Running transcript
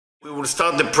We will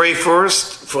start the pray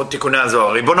first for Tikkunei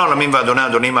Zohar. ריבון העולמים ואדוני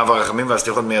אדונים, אב הרחמים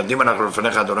והסליחות מיידים אנחנו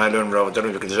לפניך, אדוני אלוהינו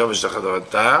ולאבותינו וקדשנו ושתך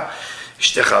תורתה,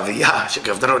 אשתך אביה,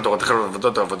 שקרבתנו לתורתך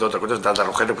ולעבודות העבודות הקודש, נתת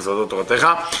אנוכנו בסודות תורתך,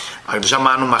 הקדושה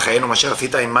מענו מחיינו, מה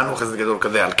שעשית עמנו חסד גדול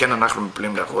כזה, על כן אנחנו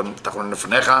מפלים תחתונים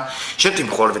לפניך,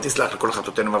 שתמחול ותסלח לכל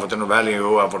חטאותינו ואבותינו ואל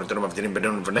יהיו עוונותינו מבדילים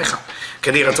בינינו לבניך,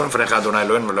 כן יהי רצון לפניך, אדוני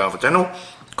אלוהינו ולאבותינו,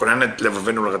 כונן את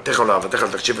לבבינו לרתך ולאהבתך,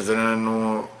 תקשיב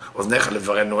אזנינו אוזניך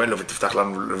לדברנו אלו ותפתח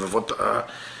לנו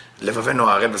לבבינו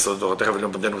הערל בסודות תורתך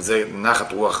ולמודנו זה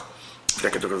נחת רוח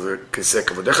כיסא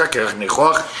כבודיך, כרך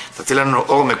ניחוח, תציל לנו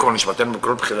אור מקור נשמתנו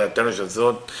בכל בחילתנו של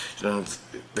זאת,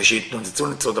 ושיתנוצצו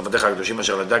נצרות עבדיך הקדושים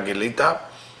אשר לדע גילית,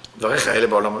 דבריך האלה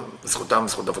בעולם, זכותם,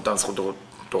 זכות אבותם, זכות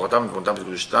תורתם, ותמותם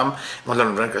וקדושתם, מאוד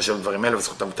לנו לבן כאשר דברים אלה,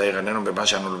 וזכותם תאיר עינינו במה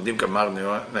שאנו לומדים כמר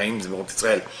נעים זמירות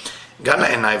ישראל. גם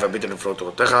לעיניי והביט על נפלאות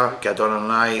תורתך, כי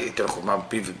אדוני ייתן חוכמה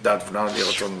בפיו ודעת ונאמר לי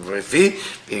רצון ורפי,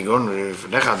 ויגון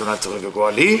לפניך אדוני צורך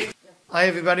וגואלי. Hi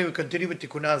everybody, we continue with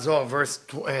Tikkunei Zohar, verse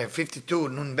 52,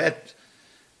 Nun Bet,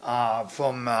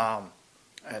 from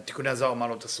Tikkunei Zohar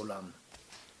Malot HaSulam.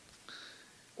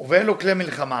 Uve'elu kle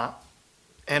milchama,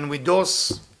 and with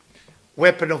those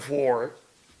weapon of war,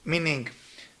 meaning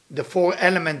the four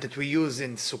elements that we use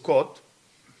in Sukkot,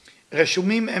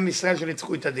 Reshumim em Yisrael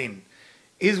shenitzchu et hadin.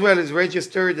 Israel is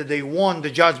registered that they won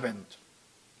the judgment.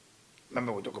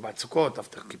 Remember we talk about Sukkot,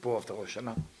 after Kippur, after Rosh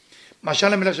Hashanah.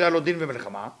 Mashal HaMelech shaya lo din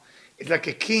ve'melchama. It's like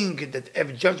a king that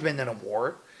have judgment in a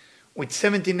war with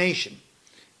 70 nations.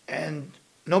 And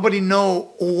nobody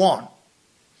know who won.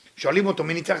 שואלים אותו,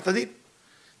 מי ניצח את הדין?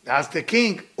 They ask the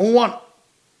king, who won?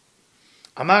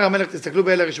 אמר המלך, תסתכלו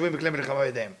באלה הרשומים בכלי מלחמה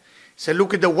בידיהם. So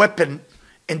look at the weapon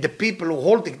and the people who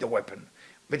holding the weapon.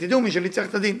 ותדעו מי שניצח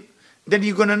את הדין. Then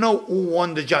you're going to know who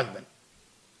won the judgment.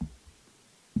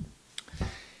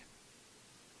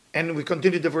 And we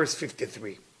continue to verse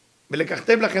 53.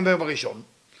 ולקחתם לכם ביום הראשון,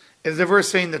 as the verse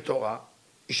saying in the Torah,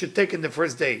 you should take in the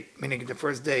first day, meaning the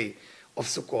first day of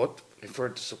Sukkot,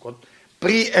 referred to Sukkot,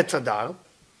 pri etz hadar,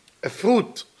 a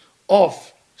fruit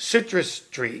of citrus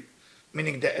tree,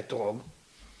 meaning the etrog,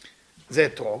 the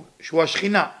etrog, שהוא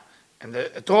השכינה, and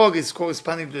the etrog is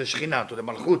corresponding to the shechina, to the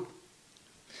malchut.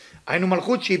 היינו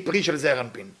מלכות שהיא פרי של זעיר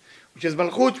אנפין, which is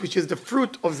malchut, which is the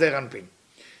fruit of זעיר אנפין,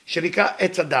 שנקרא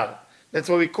עץ הדר. That's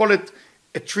why we call it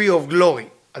a tree of glory.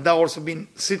 Hadar also means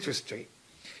citrus tree.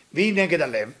 והיא נגד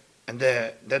הלב, and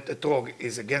that etrog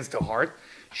is against the heart,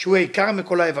 שהוא העיקר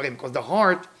מכל האיברים, because the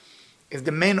heart is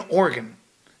the main organ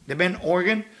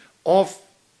of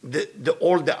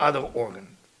all the other organ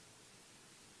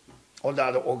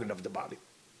of the body.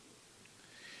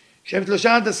 שהם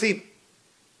שלושה הדסים.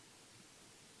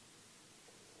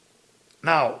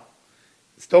 Now,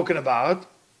 it's talking about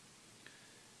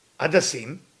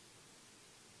adasim.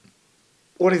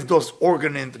 What is those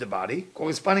organs in the body?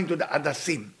 Corresponding to the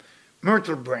adasim,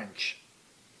 myrtle branch.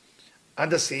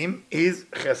 Adasim is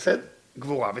chesed,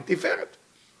 gvura, v'tiferet.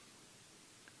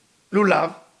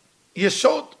 Lulav,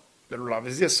 yesod. The lulav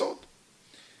is yesod.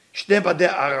 Shne bade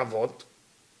aravot,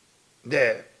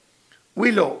 the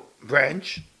willow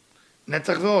branch.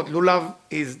 Netzach ve'ot, lulav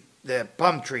is the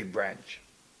palm tree branch.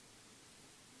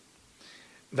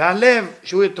 והלב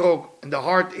שהוא אתרוג, and the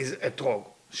heart is אתרוג,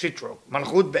 שיטרוג,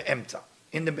 מלכות באמצע,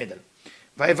 in the middle.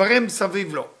 והאיברים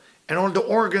סביב לו, and all the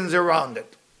organs around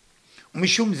it.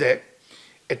 ומשום זה,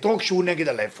 אתרוג שהוא נגד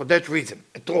הלב, for that reason,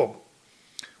 אתרוג,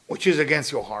 which is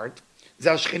against your heart,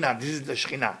 זה השכינה, this is the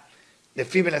שכינה, the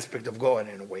female aspect of God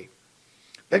in a way.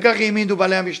 וכך העמידו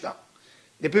בעלי המשנה.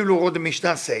 The people who wrote the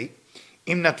Mishnah say,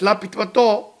 אם נטלה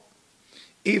פטמתו,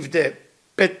 if the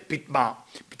pitma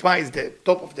is the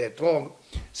top of the etrog.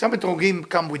 Some etrogim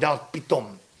come without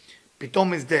pitom.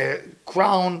 Pitom is the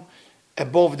crown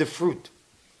above the fruit.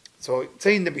 So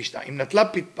say in the Mishnah, אם נטלה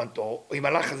פטמתו, או אם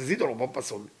הלך חזיזית או רובו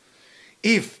פסול.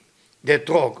 If the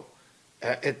etrog,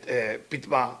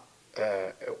 pitma,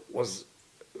 was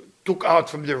took out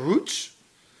from the roots,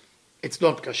 it's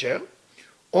not kasher.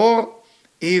 Or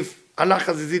if הלך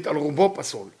חזיזית על רובו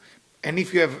פסול. And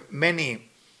if you have many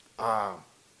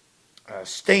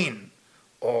stain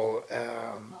or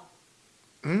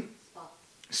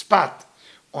spot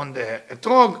on the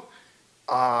etrog,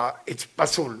 it's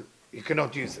pasul. You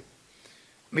cannot use it.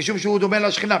 משום שהוא דומה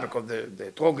לשכינה, because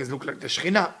the etrog is look like the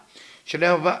שכינה.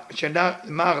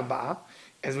 שנאמר בה,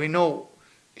 as we know,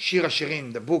 שיר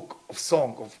השירים, the book of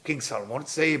song of King Solomon,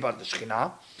 say about the שכינה.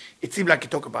 It seems like it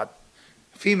talk about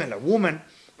a female, a woman,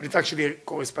 but it's actually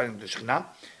corresponding to the שכינה.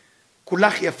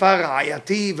 כולך יפה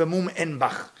רעייתי ומום אין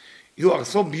בך. You are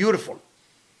so beautiful,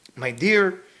 my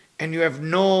dear, and you have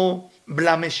no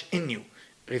blemish in you.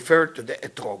 Refer to the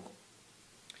etrog.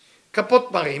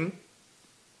 Kapot marim,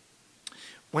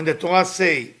 when the Torah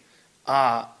say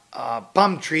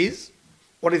palm trees,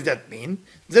 what does that mean?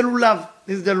 זה לולב,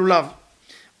 this is the לולב.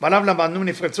 ועליו למדנו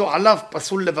נפרצו עליו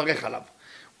פסול לברך עליו.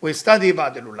 We study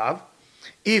about the lulav.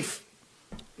 If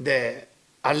the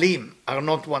alim are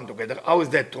not one together, how is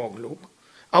that trog look?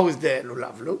 How is the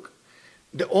lulav look?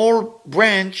 The whole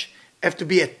branch have to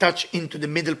be attached into the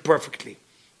middle perfectly.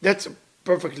 That's a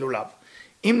perfect lulav.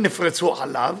 אם נפרצו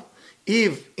עליו,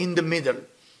 if in the middle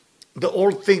the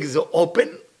whole thing is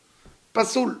open,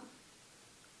 pasul.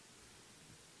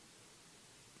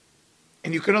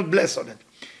 And you cannot bless on it.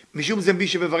 משום זה מי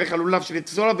שמברך על לולב של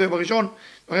יתזור עליו, ובראשון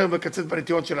מברך מקצץ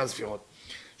בנטיות של הספירות.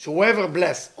 So whoever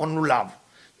bless on lulav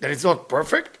that is not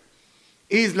perfect,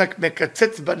 is like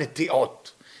מקצץ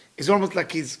בנטיות. It's almost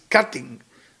like he's cutting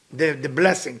the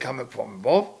blessing coming from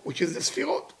above, which is the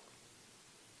ספירות.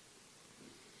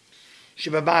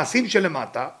 שבמעשים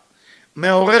שלמטה,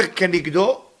 מעורר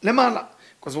כנגדו למעלה.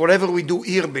 Because whatever we do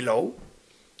here below,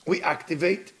 we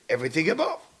activate everything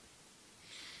above.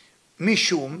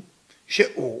 משום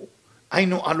שהוא,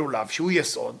 היינו הלולב, שהוא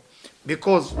יסוד,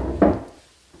 because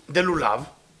the לולב,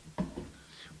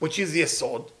 which is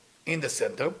יסוד, in the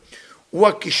center, הוא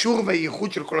הקישור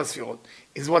והייחוד של כל הספירות,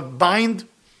 is what bind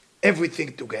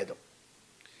everything together.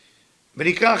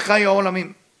 ונקרא חי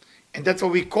העולמים, and that's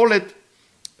what we call it,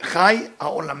 חי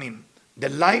העולמים, the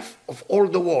life of all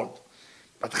the world.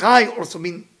 But חי also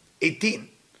means 18,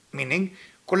 meaning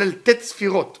כולל תת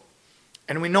ספירות.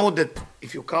 And we know that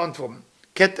if you count from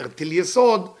Keter till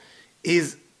Yesod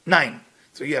is 9.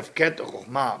 So you have Keter,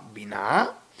 Chokhmah,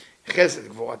 Binah, Chesed,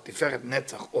 Gvura, Tiferet,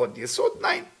 Netzach, Od, Yesod,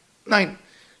 9.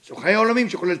 So חיי העולמים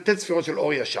שכולל תת ספירות של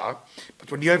אור ישר,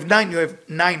 but when you have 9, you have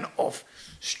 9 of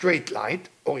straight light,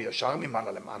 אור ישר,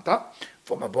 ממעלה למטה,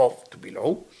 from above to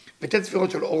below, ותת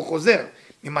ספירות של אור חוזר,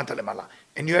 ממטה למעלה.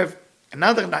 And you have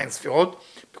another 9 ספירות,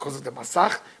 because of the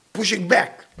מסך, pushing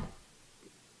back.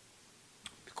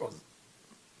 Because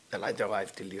the light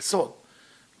arrived till Yesod.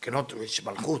 Cannot reach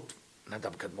Malchut,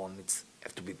 Nadab Kadmon, it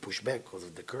have to be pushed back because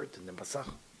of the curtain, the Masach.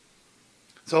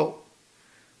 So,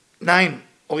 9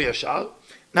 Or Yashar,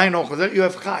 9 Or Chozer, you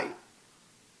have Chai.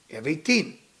 You have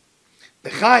 18. The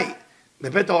Chai,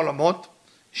 בבית העולמות,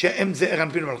 שהם זעיר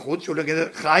אנפין מלכות, שהוא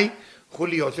לגדר חי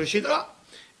חוליות של שדרה.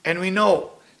 And we know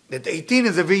that 18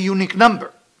 is a very unique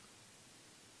number,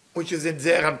 which is in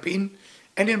זעיר אנפין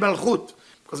and in Malchut,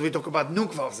 because we talk about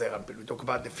Nukva of זעיר אנפין, we talk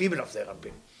about the female of זעיר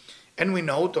אנפין. And we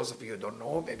know, those of you who don't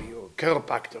know, maybe you're a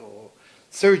chiropractor or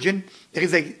surgeon, there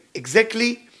is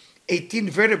exactly 18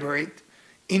 vertebrae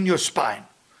in your spine.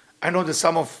 I know that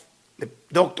some of the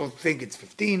doctors think it's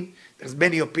 15. There's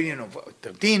many opinions of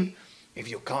 13. If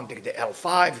you're counting the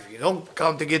L5, if you don't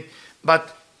counting it.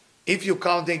 But if you're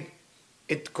counting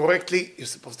it correctly, you're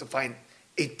supposed to find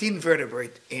 18 vertebrae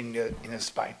in the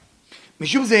spine.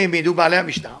 משום זה העמידו בעלי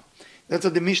המשנה, that's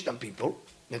what the Mishnah people,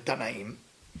 the Tanaim,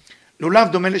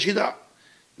 לולב דומה לשדרה.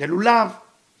 The lulav,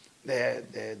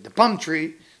 the palm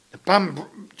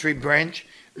tree branch,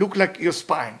 look like your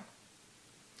spine.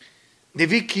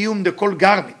 דביא קיום דכל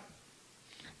גרמין.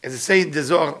 As I say in the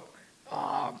Zohar,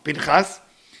 Pinchas,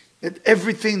 that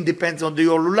everything depends on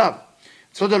your lulav.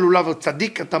 So the lulav of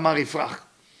tzaddik katamar yifrach.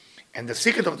 And the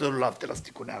secret of the lulav, tell us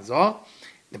Tikkunei Zohar,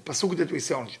 the pasuk that we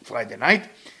say on Friday night,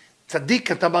 tzaddik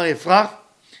katamar yifrach,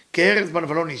 ke'eretz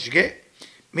b'nevalon yishge,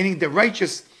 meaning the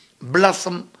righteous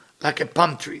blossom like a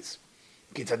palm trees.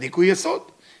 כי צדיק הוא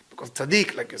יסוד. Because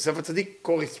tzaddik, like Yosef tzaddik,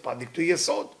 corresponding to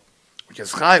יסוד, which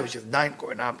is high, which is 9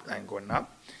 going up, 9 going up.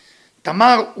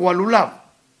 Tamar הוא הלולב.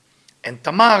 And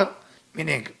Tamar,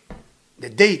 meaning the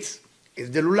dates, is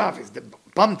the lulav, is the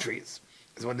palm trees,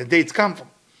 is where the dates come from.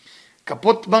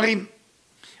 כפות תמרים.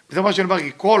 וזה מה שנאמר,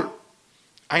 כי כל,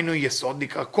 היינו יסוד,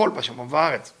 נקרא כל בשמיים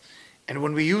וארץ. And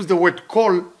when we use the word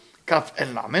כל, כף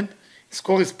אין למד, it's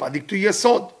corresponding to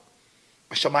יסוד,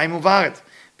 בשמיים ובארץ.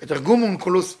 ותרגום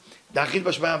אונקולוס, דאחיד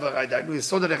בשמיים וארץ, דהיינו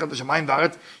יסוד הלכת בשמיים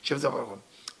וארץ, שבזה ברחון.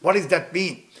 What does that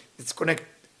mean? It's connect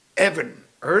heaven,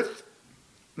 earth,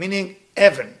 meaning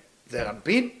heaven, זה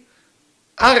רנפין,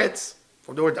 ארץ,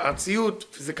 from the word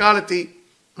ארציות, physicality,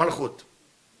 מלכות.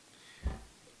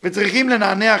 וצריכים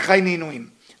לנענע חי נענועים.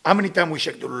 How many times we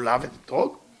shake the lulav and the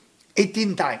trog?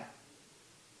 18 times.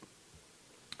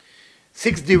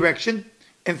 6 direction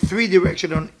and 3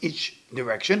 direction on each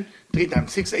direction. 3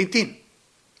 times 6, 18.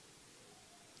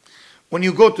 When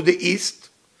you go to the east,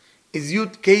 is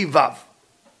Yud Kei Vav.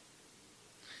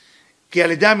 כי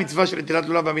על ידי המצווה של נטילת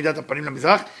לולב בעמידת הפנים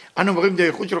למזרח, אנו אומרים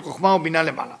דייחוד של חוכמה ובינה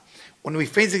למעלה. When we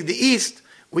facing the east,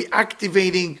 we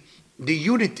activating the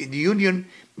unity, the union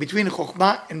between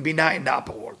חוכמה and בינה in the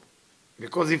upper world.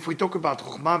 Because if we talk about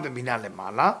חוכמה ובינה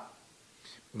למעלה,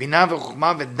 בינה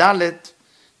וחוכמה ודלת,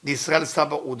 לישראל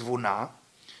סבא ותבונה,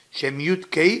 שהם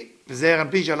י"ק, וזה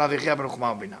רנפין שעליו יחיה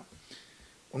בחוכמה ובינה.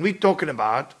 When we're talking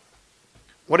about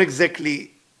what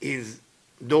exactly is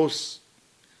those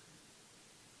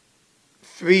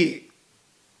three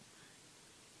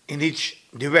in each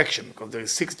direction, because there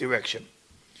is 6 directions.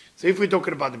 So if we're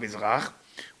talking about the Mizrach,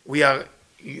 we are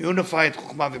unified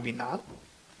Chokhmah v'Bina,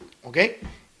 okay?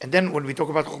 And then when we talk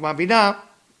about Chokhmah v'Bina,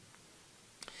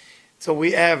 so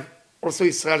we have also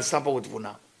Israel Saba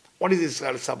u'Tvuna. What is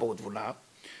Israel Saba u'Tvuna?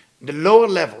 The lower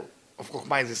level of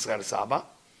Chokhmah is Israel Saba.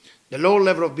 The lower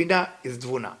level of Bina is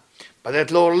Tvuna. But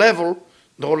at lower level,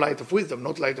 no light of wisdom,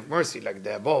 not light of mercy, like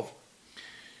the above.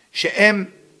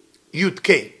 She'em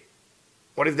Yud-K.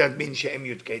 What does that mean, She'em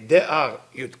Yud-K? They are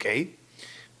Yud-K.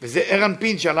 וזה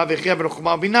אנפין שעליו יחיה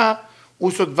בחוכמה ובינה,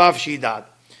 הוא סוד ו' שהיא דעת.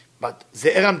 But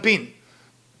זה אנפין,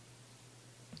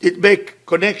 it make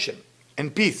connection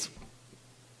and peace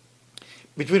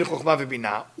between חוכמה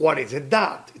ובינה. What is it?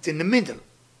 דעת. It's in the middle.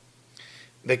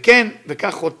 וכן,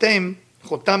 וכך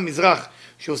חותם מזרח,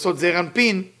 שהוא סוד זעיר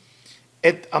אנפין,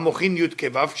 את המוחין י'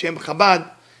 כו', כשהם חב"ד,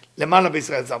 למעלה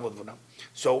בישראל זב ותבונה.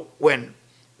 So when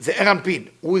זעיר אנפין,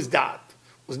 who is דעת,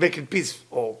 who's making peace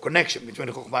or connection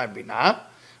between חוכמה ובינה,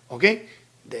 okay,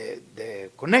 the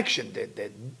connection,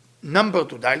 the number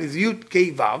to dial is Yud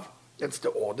K Vav, that's the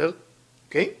order,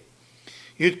 okay?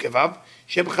 Yud K Vav,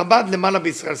 Shem Chabad Lemala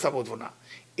B'Yisrael Saba U'Tvuna.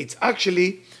 It's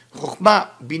actually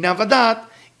Chokhmah, Bina Vadat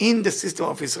in the system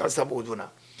of Israel Saba U'Tvuna.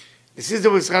 The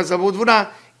system of Israel Saba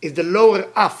U'Tvuna is the lower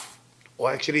half,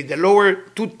 or actually the lower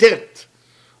 2/3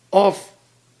 of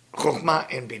Chokhmah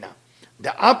and Bina.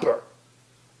 The upper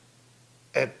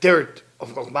third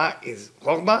of Chokhmah is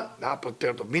Chokhmah, the upper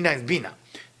third of Bina is Bina.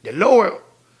 The lower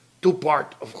 2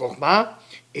 part of Chokhmah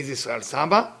is Israel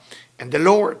Saba, and the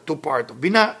lower 2 part of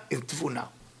Bina is Tvuna.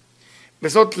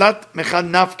 בסוד תלת מחד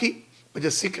נפקי, with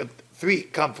the secret 3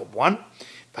 come from 1,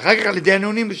 ואחר כך על ידי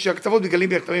הנאונים שהקצוות מגלים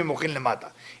בכתבים מוכין למטה.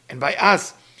 And by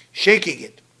us shaking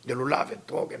it, the lulav and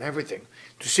trog and everything,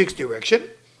 to 6 direction,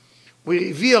 we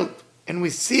revealed and we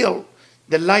seal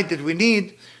the light that we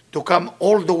need to come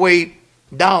all the way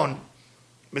down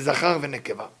בזכר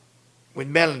ונקבה, with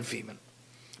male and female.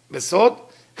 בסוד,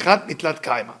 חד מתלת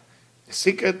קיימה. The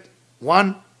secret,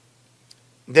 1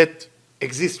 that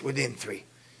exists within 3.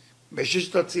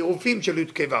 בששת הצירופים של י'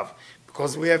 כו',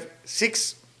 because we have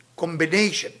 6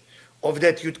 combination of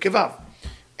that י' כו'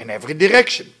 in every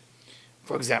direction.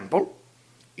 For example,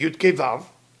 י' כו'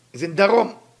 is in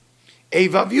דרום, A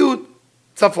ו' י'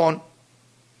 צפון,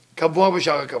 קבוע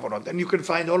בשאר הכוונות, and you can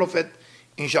find all of it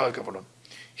in שאר הכוונות.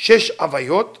 6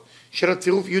 הוויות של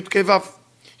הצירוף י' כו',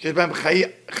 שיש בהם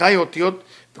חי אותיות,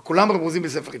 וכולם רמוזים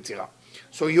בספר יצירה.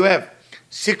 So you have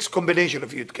 6 combination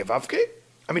of י' כו',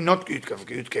 I mean not י' כו',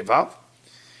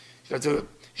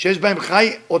 שיש בהם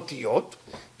חי אותיות,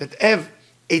 that have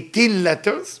 18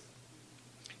 letters,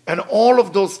 and all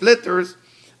of those letters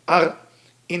are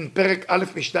in פרק א'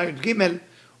 משנה י"ג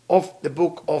of the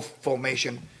book of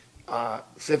formation,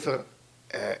 ספר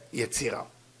יצירה.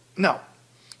 Now,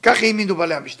 כך העמידו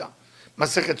בעלי המשנה,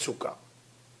 מסכת סוכה,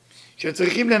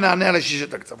 שצריכים לנענע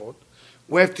לששת הקצוות,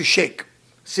 we have to shake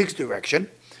 6 direction,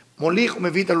 מוליך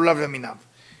ומביא את הלולב למיניו.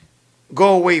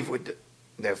 Go away with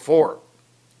the 4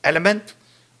 element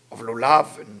of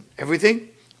lulav and everything,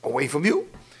 away from you,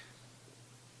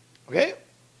 okay?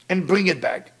 And bring it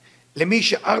back. למי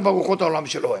שארבע רוחות העולם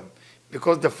שלו הם,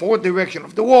 because the 4 direction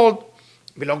of the world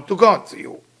belong to God, so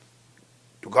you,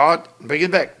 to God, and bring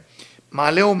it back.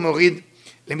 מעלה ומוריד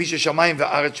למי ששמיים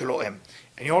והארץ שלו הם.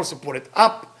 And you also put it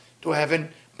up to heaven,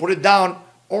 put it down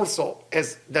also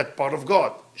as that part of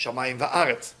God, שמיים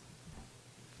והארץ.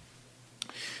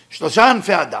 3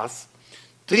 ענפי הדס,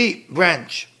 3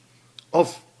 branch of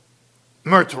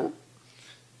myrtle,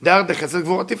 they are the חסד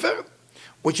גבורה תפארת,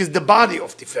 which is the body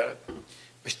of תפארת.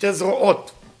 בשתי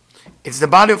זרועות, it's the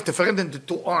body of תפארת and the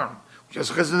 2 arm, which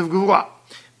is חסד וגבורה.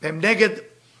 והם נגד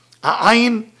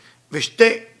העין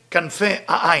ושתי כנפי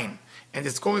העין. And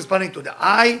it's corresponding to the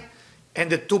eye and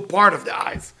the 2 part of the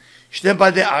eyes. שתי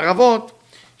בדי ערבות,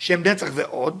 שהם נצח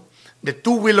ועוד, the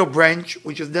 2 willow branch,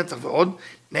 which is נצח ועוד,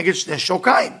 נגד שני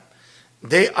שוקיים.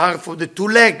 They are for the 2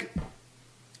 leg,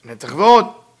 נצח ועוד.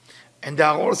 And they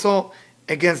are also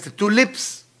against the 2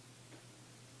 lips,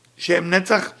 שהם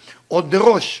נצח עוד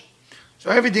דראש. So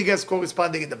everything is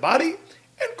corresponding in the body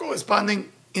and corresponding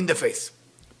in the face.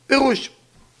 פירוש,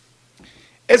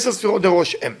 10 ספירות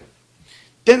דראש הם.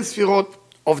 10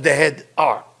 ספירות of the head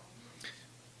are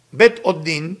בית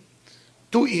עודין,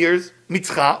 2 ears,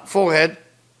 מצחה, forehead,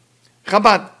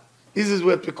 חב"ד. This is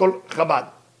what we call חב"ד.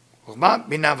 חוכמה,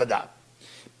 בינה ודעת.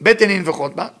 בית עינין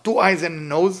וחותמה, 2 eyes and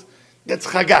a nose, that's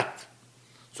חגת.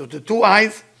 So the 2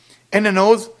 eyes and a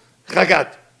nose,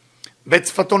 chagat.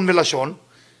 בצפתון ולשון,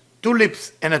 2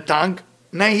 lips and a tongue,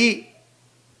 נהי.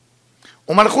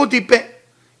 ומלכות היא פה.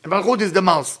 And מלכות is the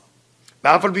mouth.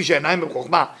 ואף על פי שעיניים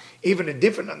בחוכמה, even a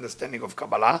different understanding of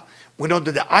Kabbalah, we know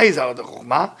that the eyes are the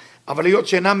חוכמה, אבל היות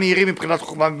שאינם מהירים מבחינת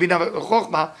חוכמה, מבינה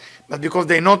וחוכמה, but because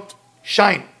they not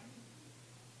shine.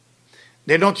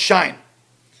 They not shine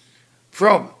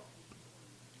from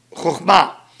חוכמה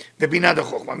ובינה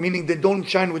דחוכמה, meaning they don't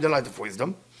shine with the light of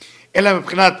wisdom, אלא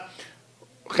מבחינת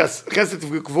חסד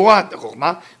וגבורה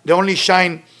דחוכמה, they only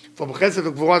shine from חסד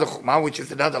וגבורה דחוכמה, which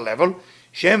is another level,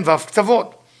 שהם ו'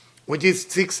 קצוות, which is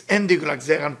 6 ending like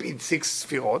זעיר אנפין, 6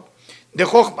 ספירות,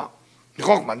 דחוכמה,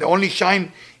 they only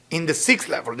shine in the 6th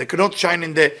level, they cannot shine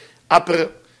in the upper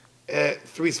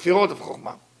 3 ספירות of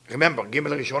חוכמה. remember, ג'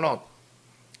 ראשונות.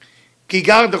 כי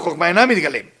גר דחוכמה אינם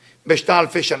מתגלים בשתה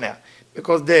אלפי שנה.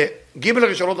 Because the Gimel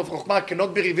Rishonot of Chokhmah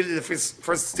cannot be revealed in the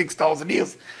first 6,000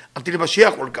 years until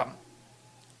Mashiach will come.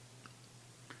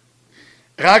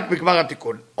 רק בגמר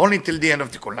התיקון, only till the end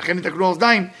of תיקון. לכן יתקנו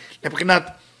האוזניים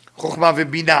לבחינת חוכמה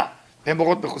ובינה, והם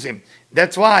אורות מכוסים.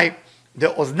 That's why the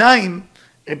אוזניים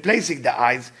replacing the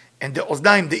eyes, and the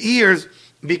אוזניים, the ears,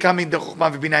 becoming the חוכמה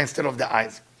ובינה instead of the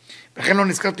eyes. לכן לא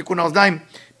נזכר תיקון האוזניים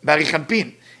בעריך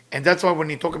אנפין. And that's why when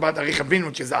you talk about עריך אנפין,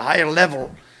 which is a higher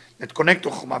level, that connect to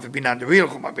חוכמה ובינה, the real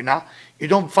חוכמה ובינה, you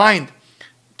don't find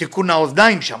תיקון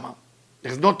האוזניים שמה.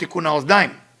 There's no תיקון האוזניים.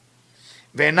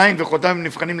 ועיניים וחוטיים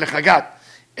נבחנים לחגת.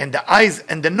 And the eyes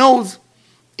and the nose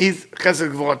is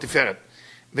חסד גבורה תפארת.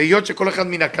 והיות שכל אחד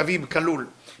מן הקווים כלול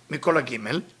מכל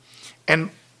הגימל, and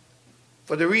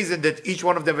for the reason that each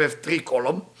one of them have 3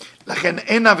 columns, לכן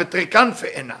עינה ותרי כנפי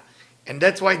עינה. And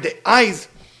that's why the eyes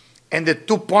and the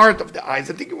 2 part of the eyes,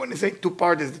 I think when you say 2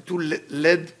 part is the 2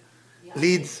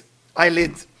 lids,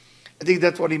 eyelids, I think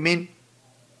that's what he mean.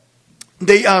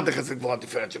 They are the חסד גבורה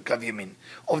תפארת של קו ימין,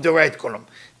 of the right column.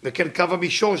 וכן קו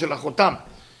המישור של החותם,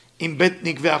 עם בית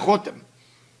נקבי החותם.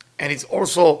 And it's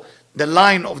also the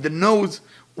line of the nose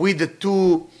with the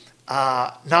 2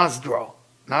 nostril.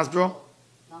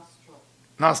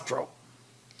 Nostril.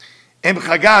 הם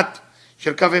חגת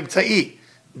של קו אמצעי,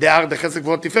 they are the חסד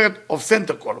גבורה תפארת of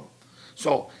center column.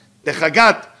 So the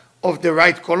chagat of the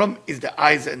right column is the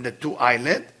eyes and the 2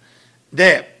 eyelid.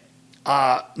 The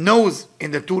nose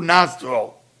in the 2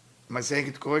 nostril. Am I saying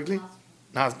it correctly?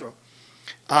 Nostril.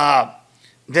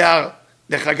 They are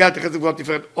the chagat, the chesed gvurah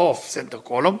tiferet of center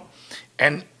column,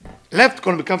 and left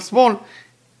column becomes small,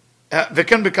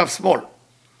 וכן בקו שמאל.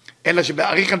 אלא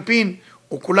שבעריך אנפין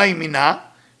הוא כולה ימינה,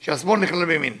 שהשמאל נכלל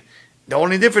בימין. The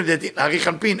only difference that in עריך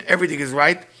אנפין everything is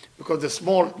right, because the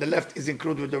small, the left is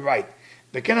included with the right.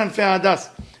 וכן ענפי ההדס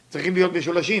צריכים להיות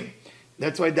משולשים.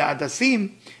 That's why the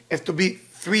הדסים has to be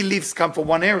 3 leaves come from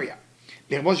one area.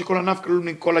 לרמוז שכל ענף כלול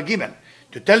מכל הגימל.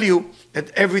 To tell you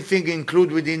that everything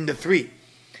included within the 3.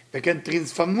 וכן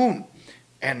טרנספמון.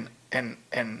 And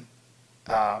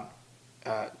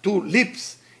 2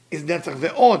 lips is נצח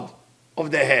ועוד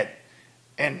of the head.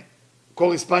 And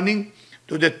corresponding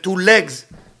to the 2 legs,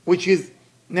 which is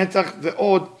נצח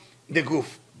ועוד the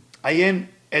גוף. עיין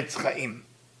עץ חיים.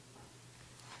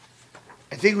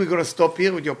 I think we're going to stop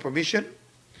here with your permission,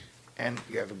 and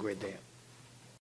you have a great day.